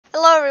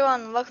Hello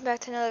everyone, welcome back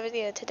to another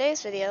video.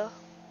 Today's video,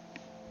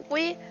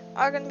 we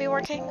are going to be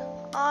working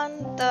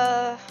on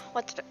the,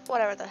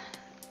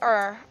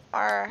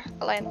 our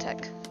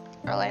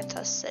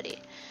Atlantis city.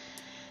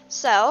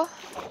 So,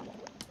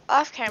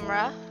 off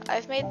camera,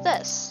 I've made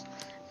this.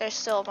 There's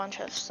still a bunch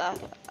of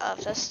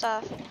this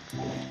stuff.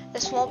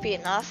 This won't be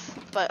enough,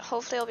 but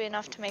hopefully it'll be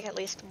enough to make at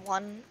least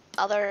one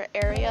other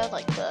area,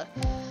 like the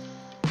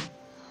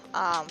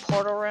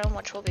portal room,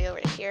 which will be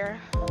over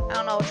here. I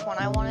don't know which one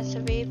I want it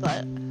to be,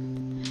 but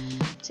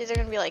it's either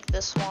gonna be like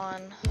this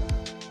one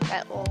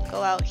that will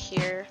go out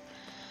here.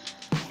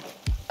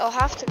 I'll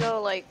have to go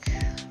like,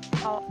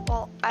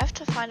 well, I have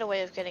to find a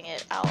way of getting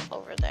it out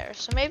over there.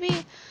 So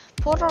maybe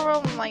portal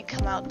room might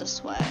come out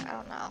this way. I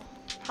don't know.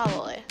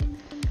 Probably.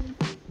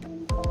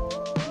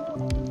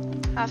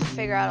 I have to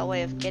figure out a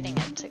way of getting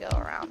it to go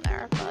around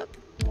there, but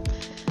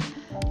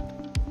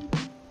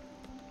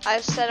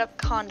I've set up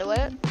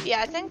conduit.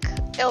 Yeah, I think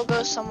it'll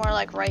go somewhere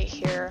like right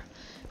here.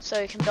 So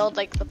you can build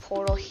like the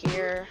portal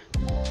here.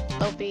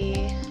 It'll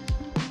be,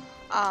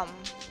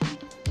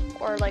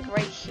 or like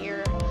right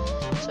here.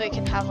 So you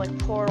can have like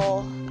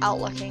portal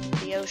outlooking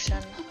the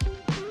ocean.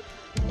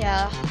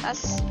 Yeah,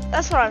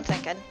 that's what I'm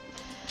thinking.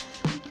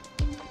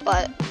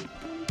 But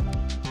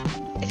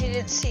if you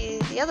didn't see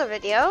the other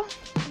video,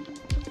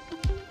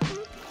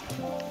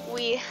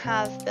 we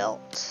have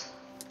built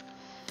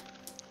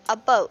a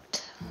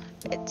boat.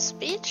 It's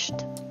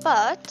beached,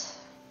 but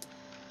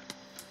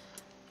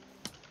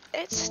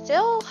it's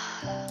still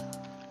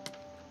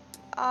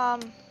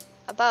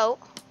a boat.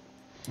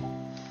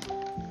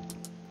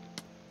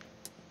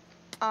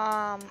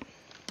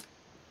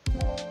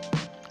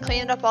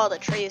 Cleaned up all the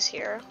trees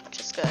here, which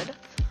is good.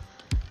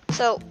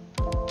 So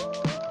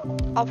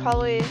I'll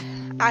probably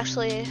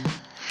actually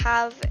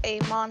have a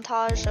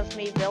montage of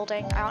me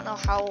building. I don't know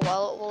how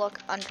well it will look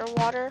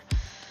underwater,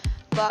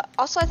 but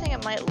also I think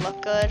it might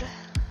look good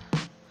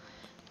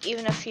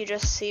even if you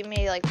just see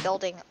me like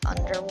building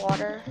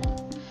underwater.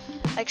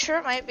 Like, sure,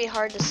 it might be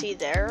hard to see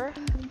there,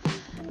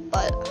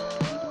 but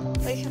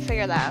we can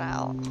figure that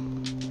out.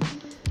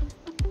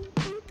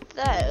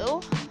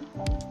 Though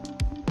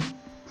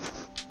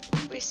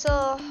we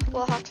still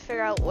will have to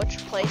figure out which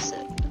place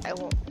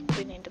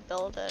we need to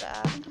build it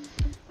at.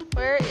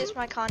 Where is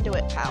my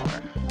conduit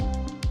power?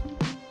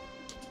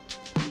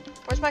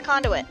 Where's my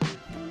conduit?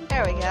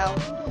 There we go.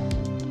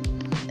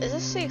 Is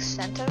this the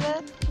extent of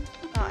it?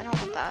 No, I don't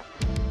want that.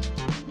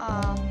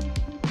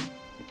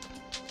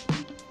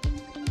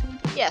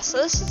 Yeah, so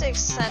this is the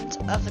extent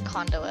of the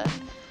conduit.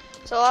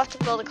 So I'll have to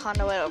build a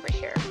conduit over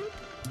here.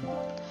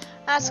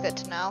 That's good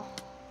to know.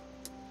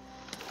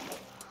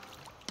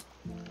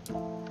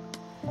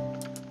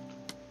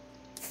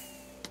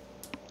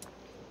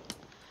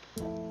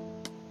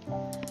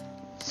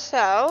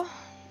 So,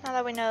 now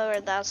that we know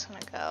where that's gonna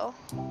go.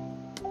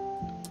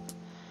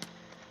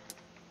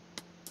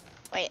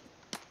 Wait,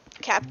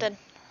 Captain.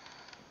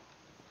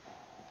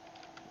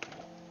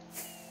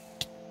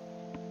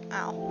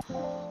 Ow.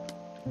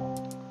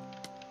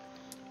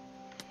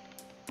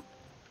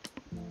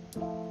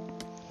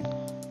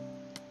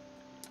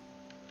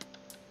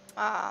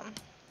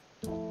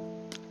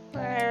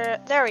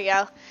 There we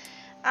go.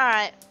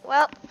 Alright,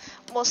 well,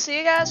 we'll see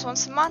you guys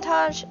once the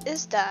montage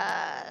is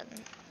done.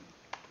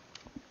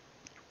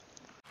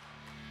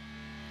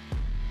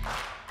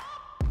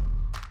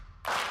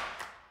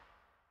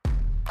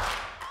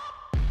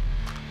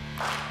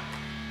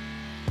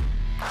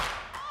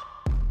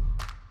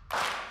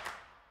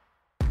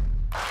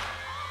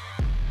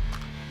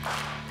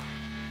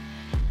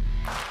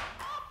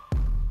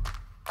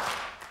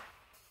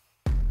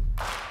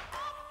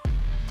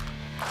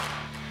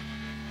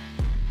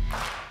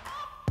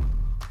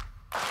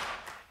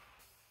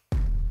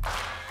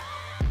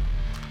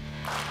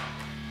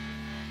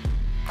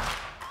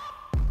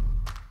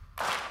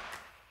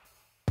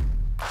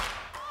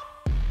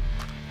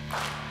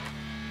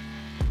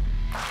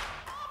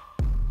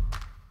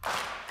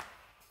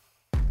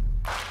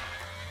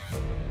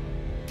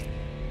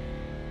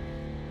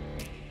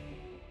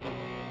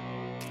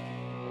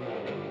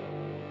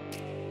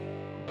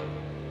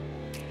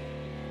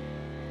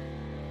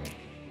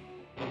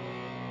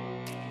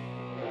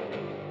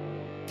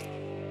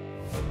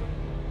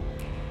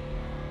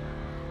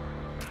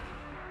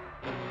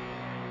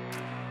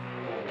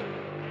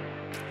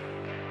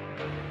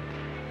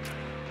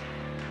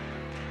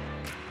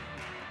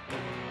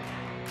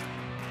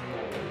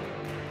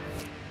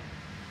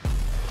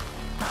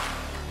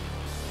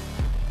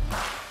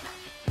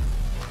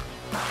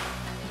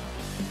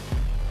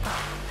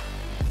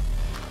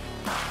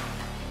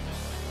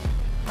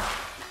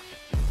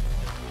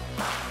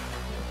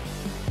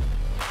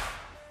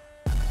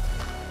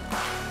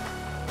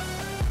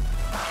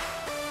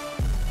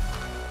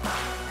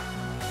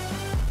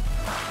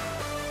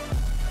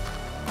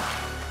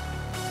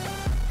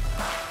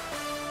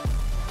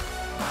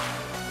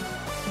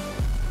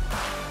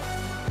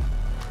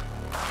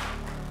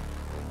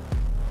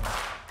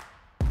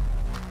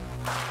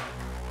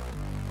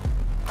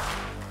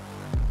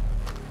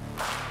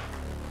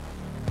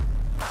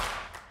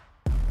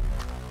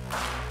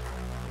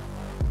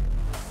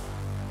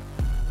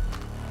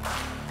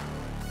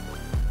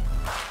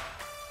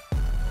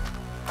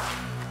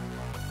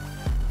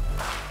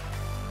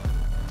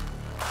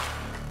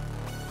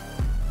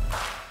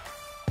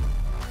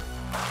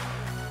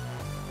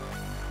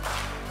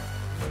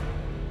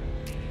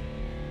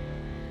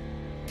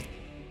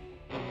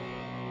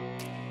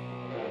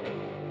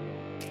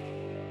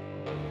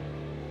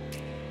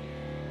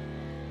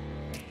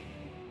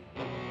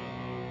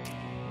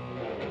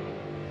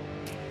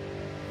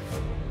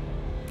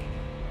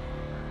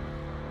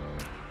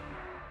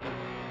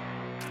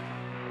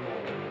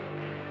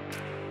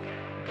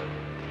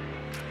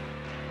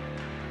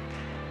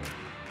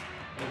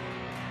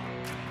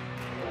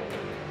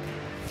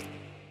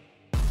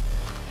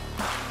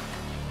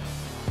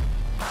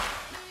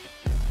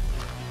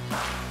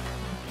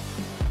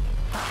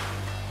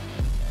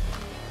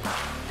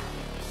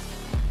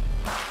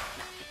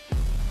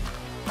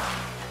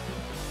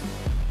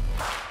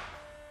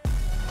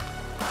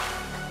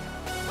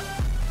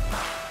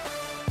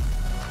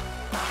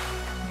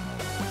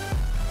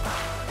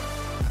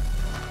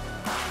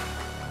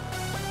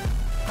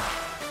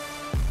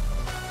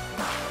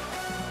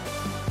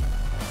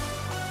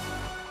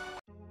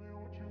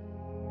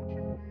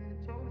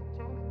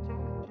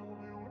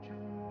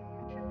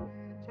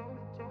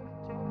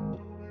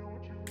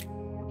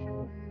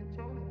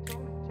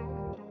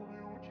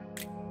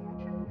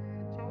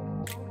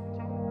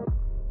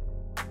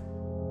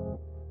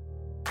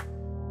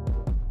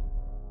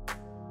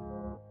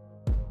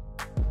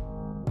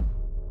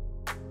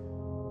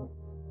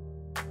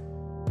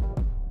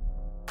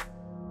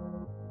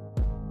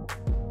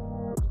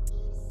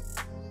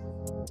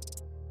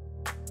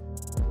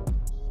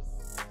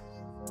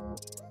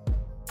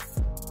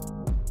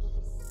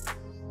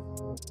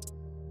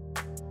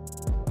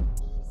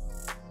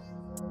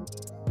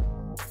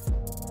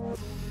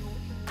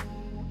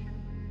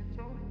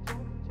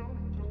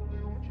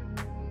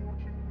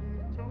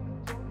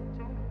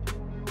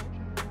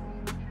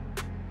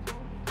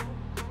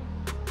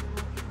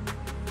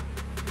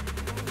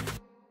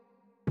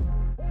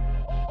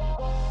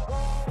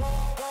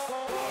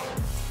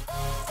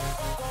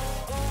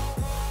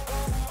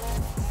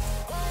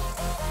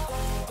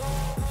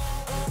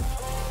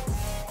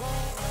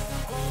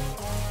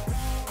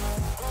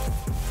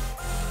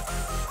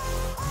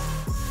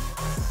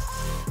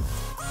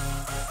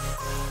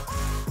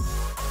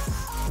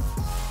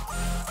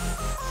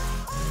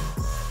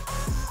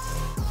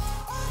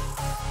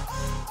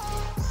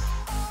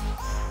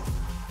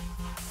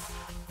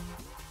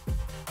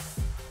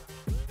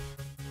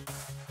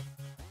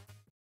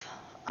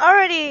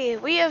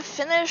 Alrighty, we have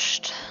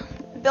finished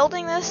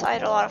building this. I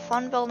had a lot of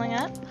fun building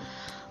it.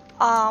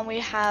 We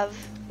have,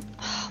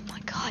 oh my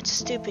god,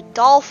 stupid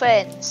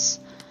dolphins.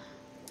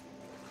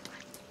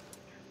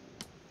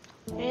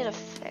 We need to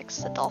fix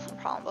the dolphin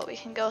problem, but we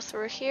can go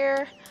through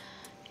here,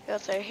 go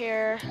through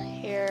here,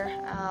 here,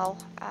 ow,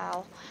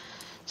 ow.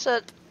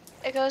 So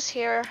it goes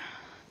here.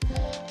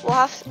 We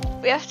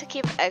have to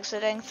keep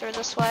exiting through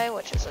this way,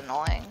 which is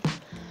annoying.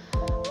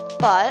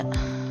 But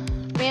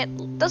I mean,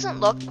 it doesn't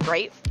look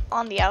great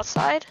on the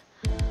outside,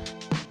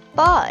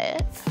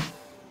 but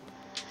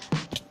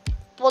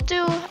we'll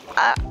do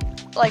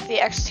like the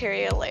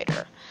exterior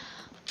later.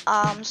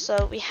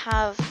 So we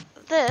have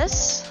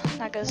this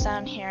that goes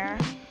down here,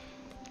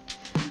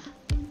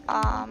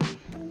 and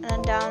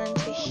then down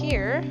into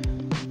here,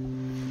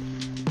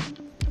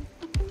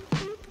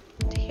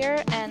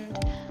 and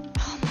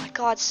oh my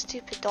god,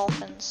 stupid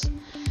dolphins.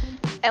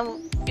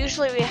 And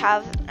usually we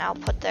have an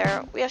output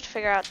there. We have to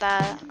figure out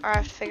that, or I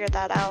have to figure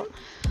that out.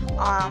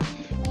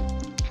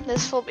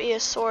 This will be a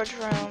storage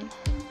room.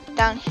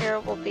 Down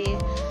here will be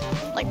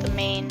like the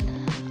main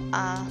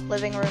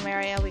living room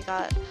area. We'll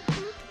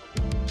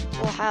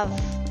have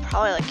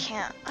probably like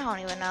I don't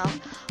even know.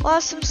 We'll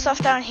have some stuff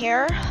down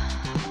here.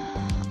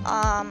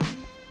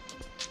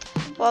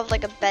 We'll have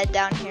like a bed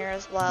down here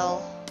as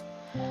well.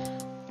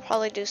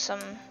 Probably do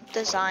some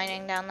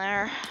designing down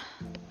there.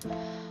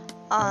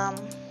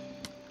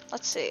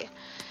 Let's see.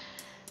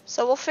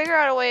 So we'll figure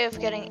out a way of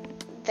getting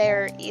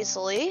there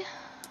easily.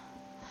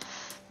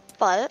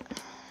 But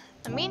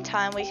in the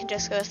meantime, we can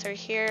just go through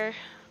here,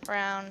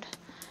 around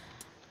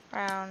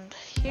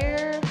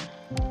here,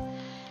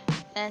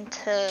 and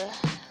to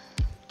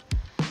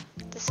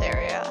this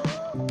area.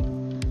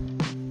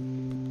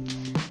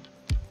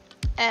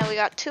 And we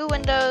got 2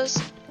 windows.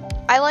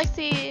 I like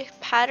the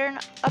pattern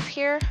up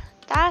here.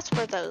 That's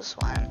where those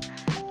went.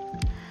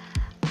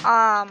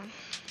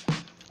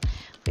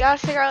 We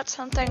gotta figure out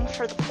something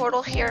for the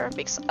portal here,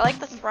 because I like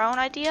the throne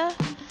idea,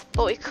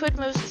 but we could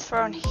move the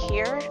throne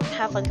here and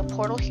have like a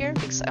portal here,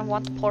 because I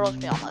want the portal to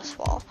be on this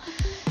wall.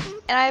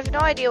 And I have no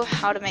idea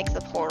how to make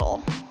the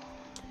portal.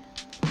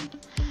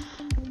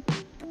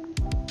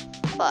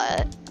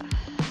 But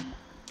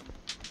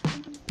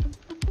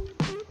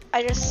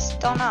I just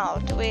don't know.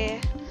 Do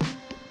we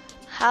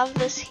have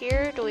this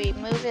here? Do we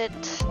move it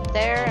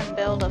there and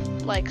build a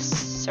like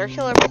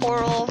circular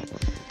portal?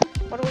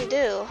 What do we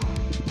do?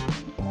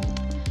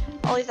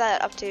 I'll leave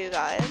that up to you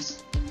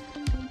guys.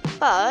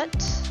 But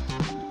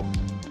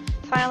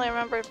finally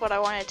remembered what I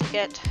wanted to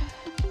get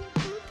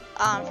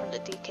from the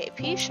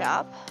DKP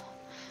shop.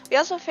 We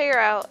also figure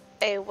out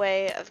a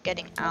way of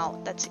getting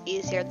out that's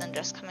easier than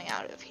just coming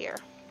out of here,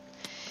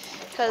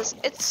 because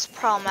it's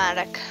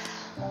problematic.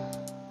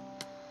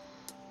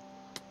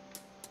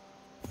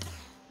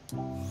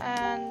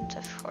 And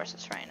of course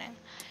it's raining.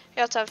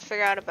 We also have to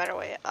figure out a better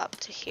way up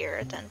to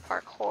here than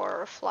parkour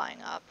or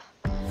flying up.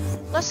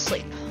 Let's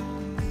sleep.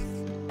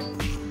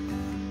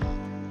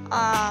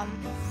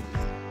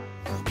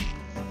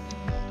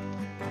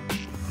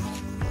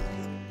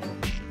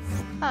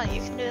 Oh,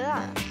 you can do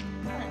that.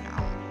 I didn't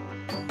know.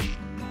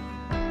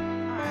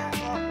 Alright,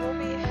 well, we'll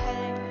be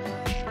heading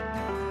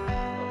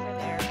over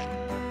there.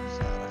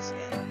 So let's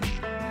get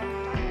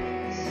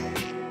diamonds.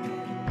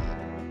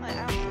 Wait,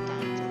 I don't want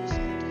diamonds, I just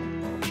need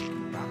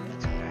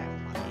rockets where I have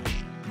money.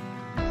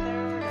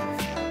 Third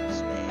and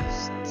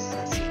space.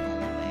 That's the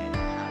only way I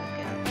know how to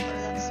get up there.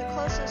 That's the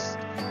closest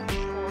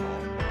portal.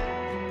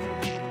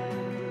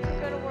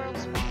 Go to world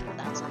spawn, but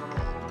that's like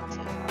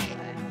too far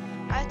away.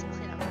 I have to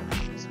clean up my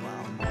map as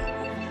well.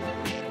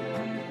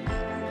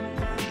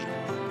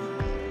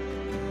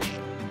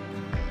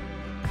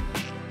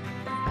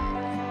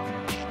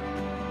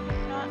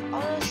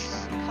 I'll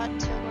just cut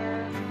to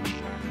where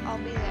I'll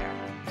be there.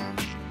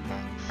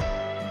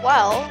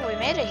 Well, we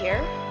made it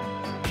here.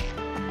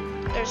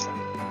 There's,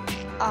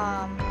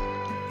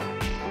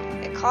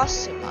 it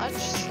costs too much,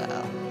 so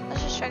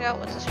let's just check out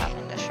what the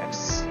shopping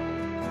district's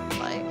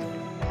like.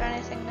 Is there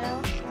anything new?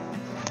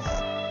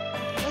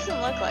 It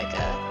doesn't look like it.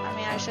 I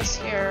mean, I was just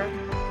here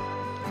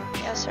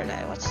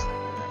yesterday. What's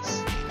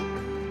this?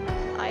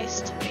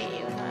 Nice to meet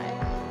you, Night.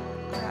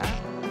 Okay.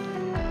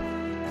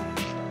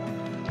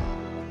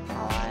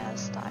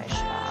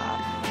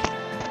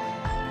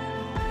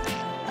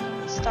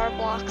 Star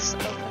blocks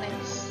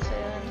opening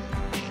soon.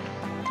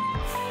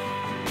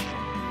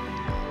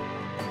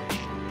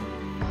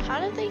 How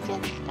did they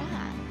get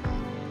that?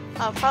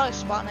 Oh, probably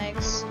spawn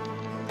eggs.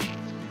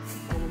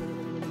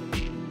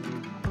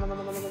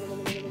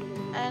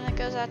 And it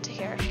goes out to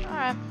here.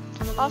 Alright.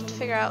 I'll have to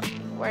figure out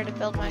where to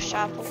build my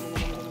shop. I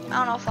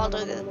don't know if I'll do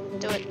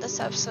it this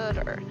episode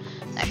or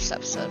next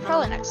episode.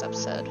 Probably next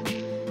episode.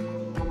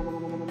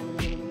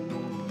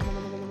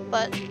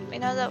 But we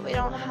know that we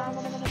don't have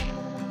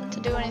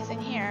do anything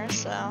here,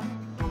 so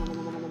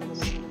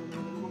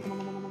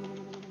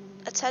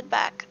let's head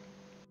back.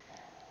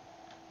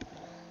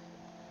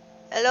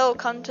 Hello,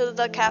 come to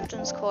the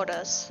captain's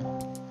quarters.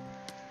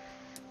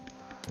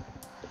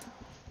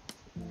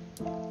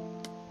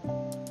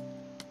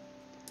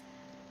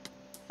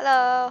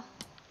 Hello.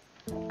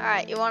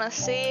 Alright, you wanna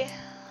see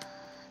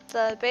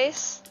the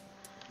base?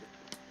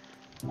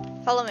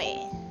 Follow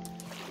me.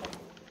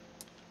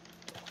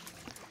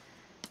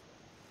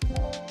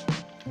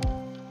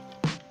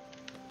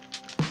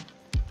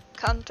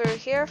 Come through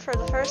here for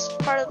the first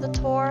part of the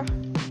tour.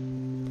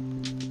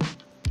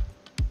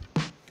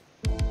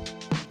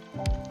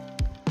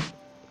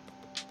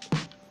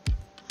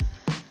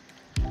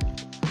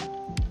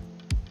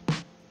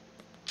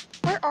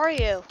 Where are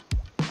you?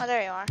 Oh,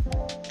 there you are.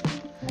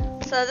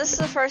 So this is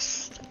the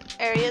first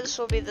area. This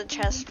will be the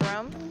chest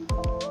room.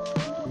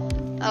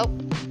 Oh.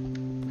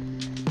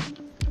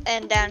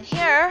 And down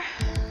here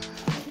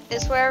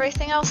is where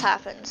everything else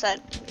happens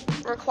that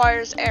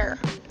requires air.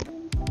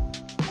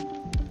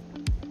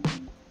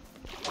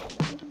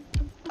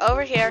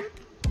 Over here.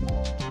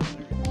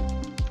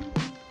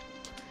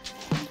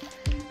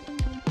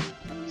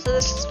 So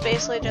this is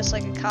basically just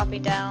like a copy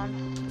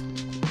down.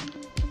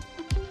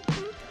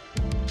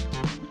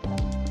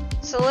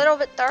 It's a little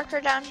bit darker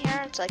down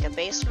here. It's like a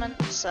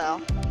basement,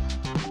 so.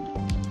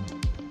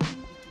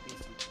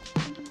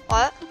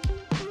 What?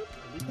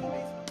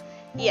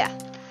 Yeah.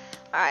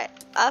 Alright,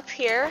 up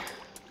here.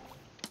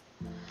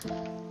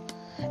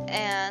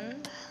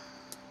 And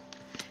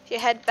if you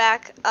head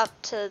back up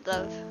to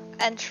the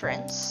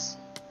entrance,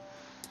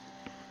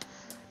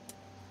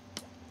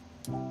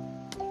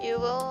 you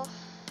will.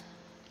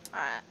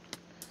 Alright,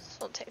 this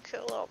will take you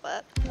a little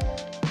bit.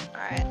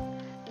 Alright,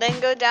 then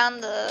go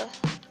down the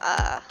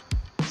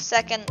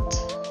second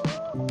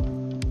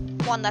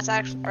one that's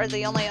actually, or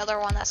the only other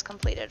one that's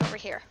completed over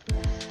here.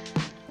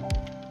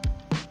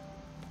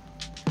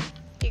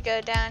 You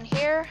go down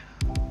here,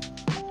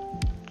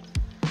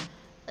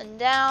 then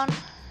down,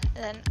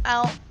 and then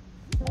out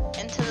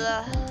into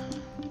the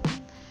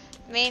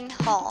main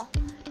hall.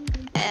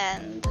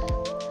 And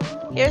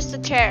here's the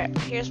chair,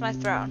 here's my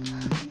throne.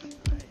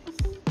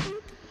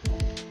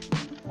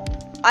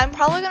 I'm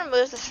probably gonna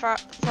move the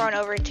throne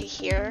over to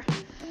here.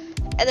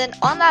 And then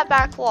on that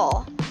back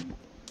wall,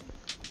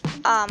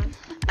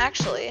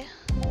 actually,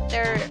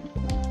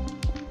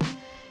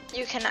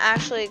 you can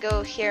actually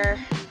go here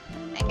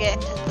and get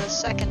into the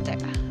second,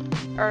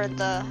 or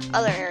the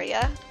other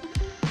area.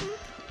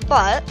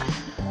 But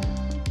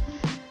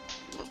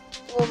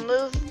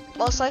we'll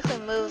most likely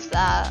move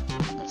that,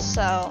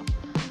 so,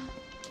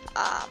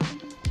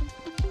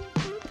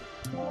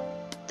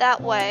 that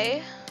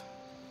way,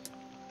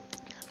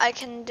 I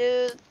can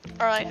do,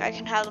 or like I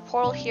can have the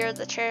portal here,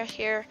 the chair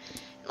here,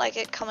 like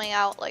it coming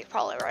out like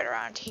probably right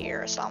around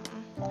here or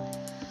something.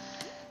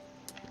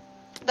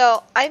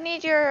 Though, I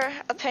need your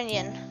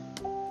opinion.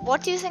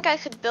 What do you think I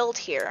could build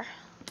here?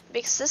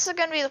 Because this is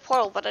going to be the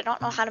portal, but I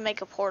don't know how to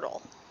make a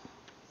portal.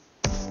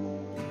 I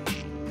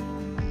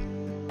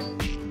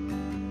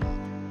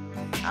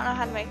don't know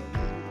how to make...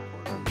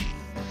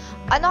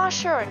 I'm not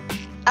sure.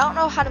 I don't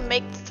know how to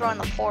make the throne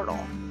a portal.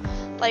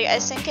 Like, I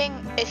was thinking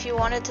if you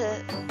wanted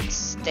to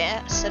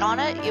sit on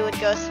it, you would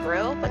go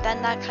through, but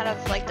then that kind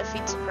of like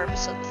defeats the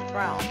purpose of the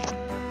throne.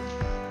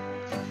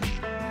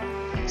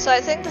 So I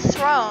think the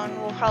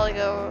throne will probably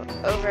go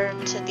over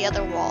to the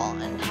other wall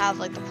and have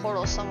like the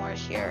portal somewhere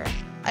here.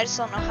 I just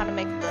don't know how to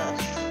make the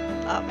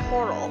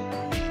portal.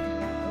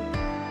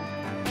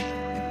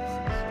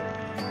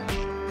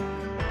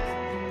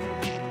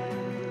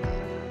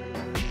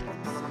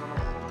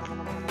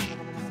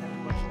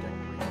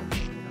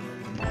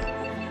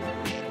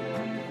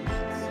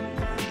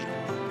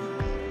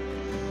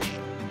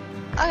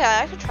 Okay,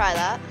 I could try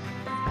that.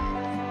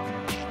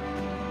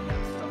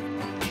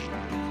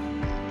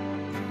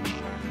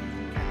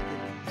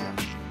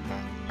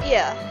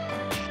 Yeah.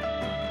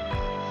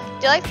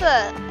 Do you like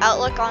the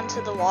outlook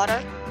onto the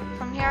water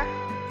from here?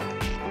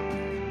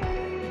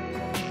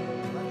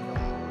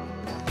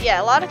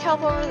 Yeah, a lot of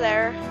kelp over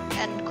there,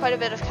 and quite a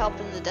bit of kelp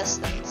in the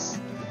distance.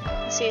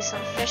 You see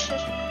some fish,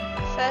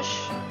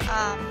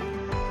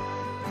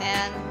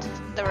 and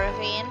the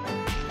ravine.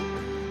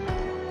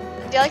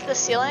 Do you like the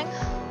ceiling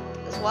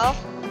as well?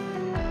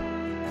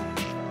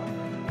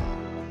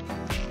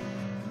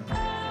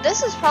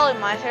 This is probably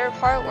my favorite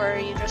part, where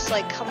you just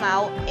like come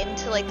out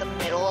into like the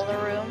middle of the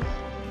room.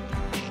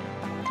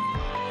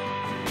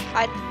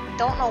 I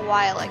don't know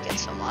why I like it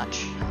so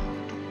much.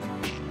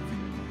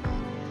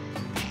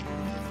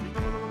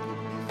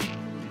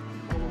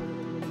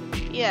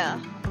 Yeah.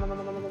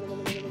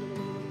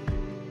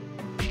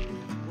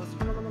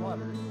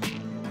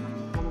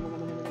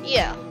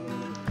 Yeah.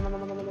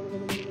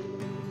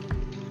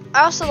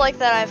 I also like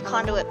that I have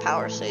conduit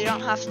power, so you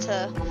don't have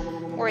to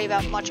worry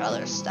about much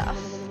other stuff.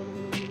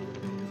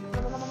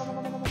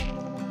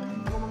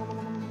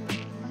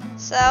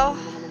 So,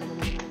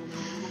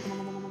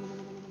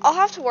 I'll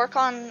have to work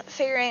on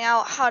figuring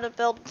out how to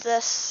build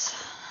this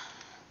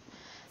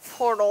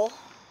portal.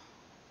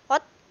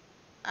 What?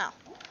 Oh.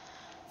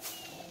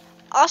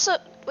 Also,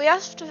 I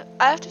have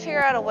to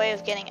figure out a way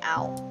of getting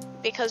out,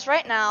 because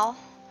right now,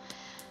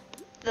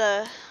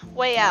 the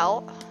way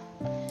out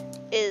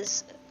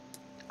is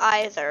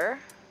either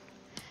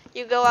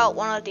you go out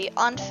one of the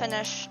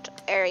unfinished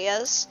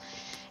areas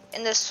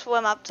and just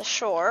swim up the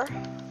shore,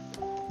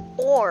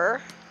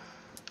 Or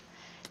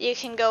you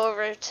can go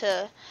over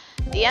to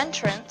the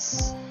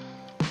entrance,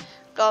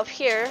 go up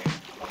here,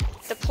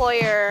 deploy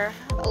your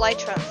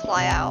elytra and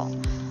fly out.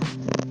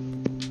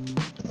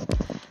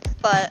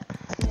 But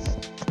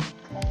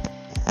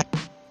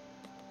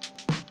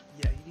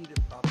yeah, you need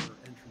a proper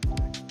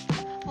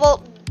entrance.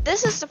 well,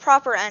 this is the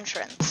proper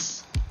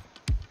entrance.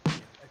 Yeah,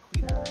 a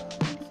cleaner.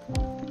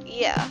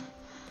 Yeah.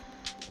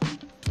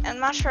 I'm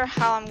not sure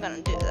how I'm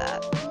gonna do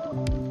that.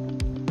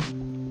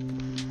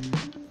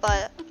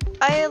 But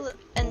I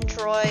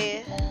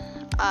enjoy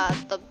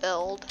the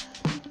build.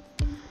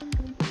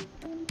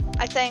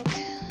 I think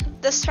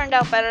this turned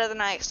out better than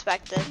I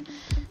expected.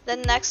 The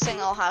next thing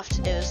I'll have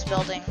to do is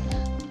building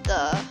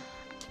the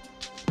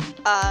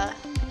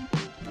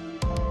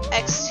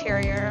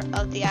exterior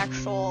of the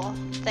actual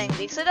thing,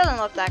 because it doesn't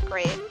look that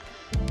great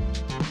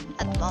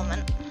at the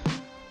moment.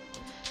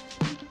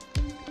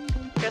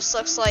 Just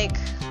looks like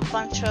a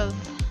bunch of,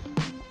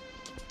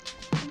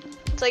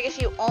 it's like if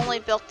you only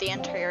built the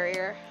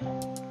interior.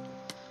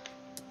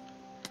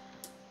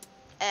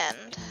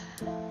 And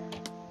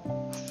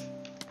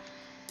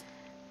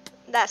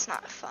that's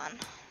not fun.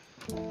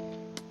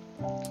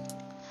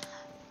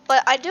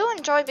 But I do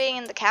enjoy being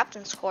in the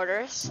captain's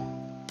quarters,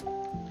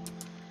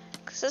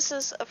 because this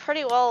is a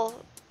pretty well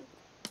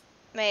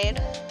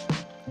made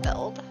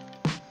build.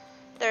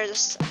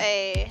 There's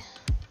a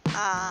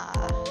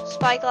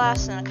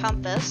spyglass and a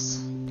compass.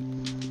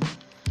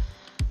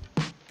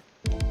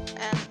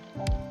 And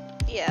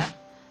yeah.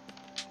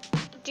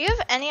 Do you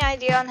have any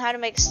idea on how to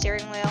make a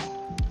steering wheel?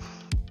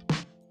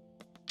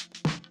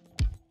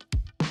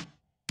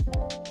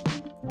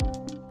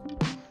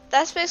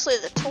 That's basically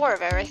the tour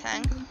of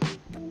everything.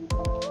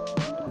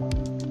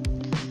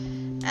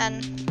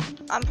 And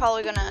I'm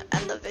probably gonna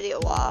end the video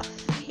off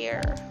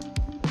here.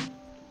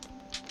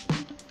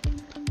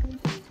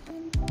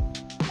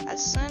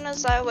 As soon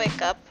as I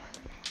wake up,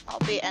 I'll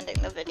be ending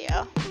the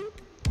video.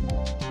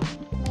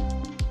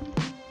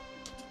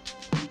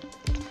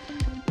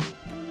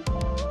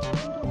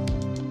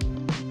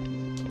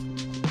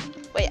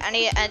 Wait, I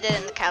need to end it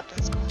in the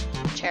captain's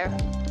chair.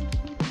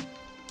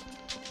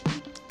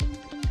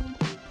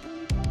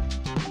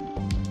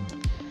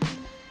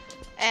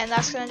 And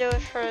that's gonna do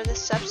it for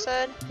this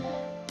episode.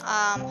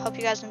 Hope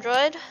you guys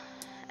enjoyed,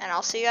 and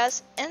I'll see you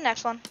guys in the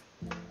next one.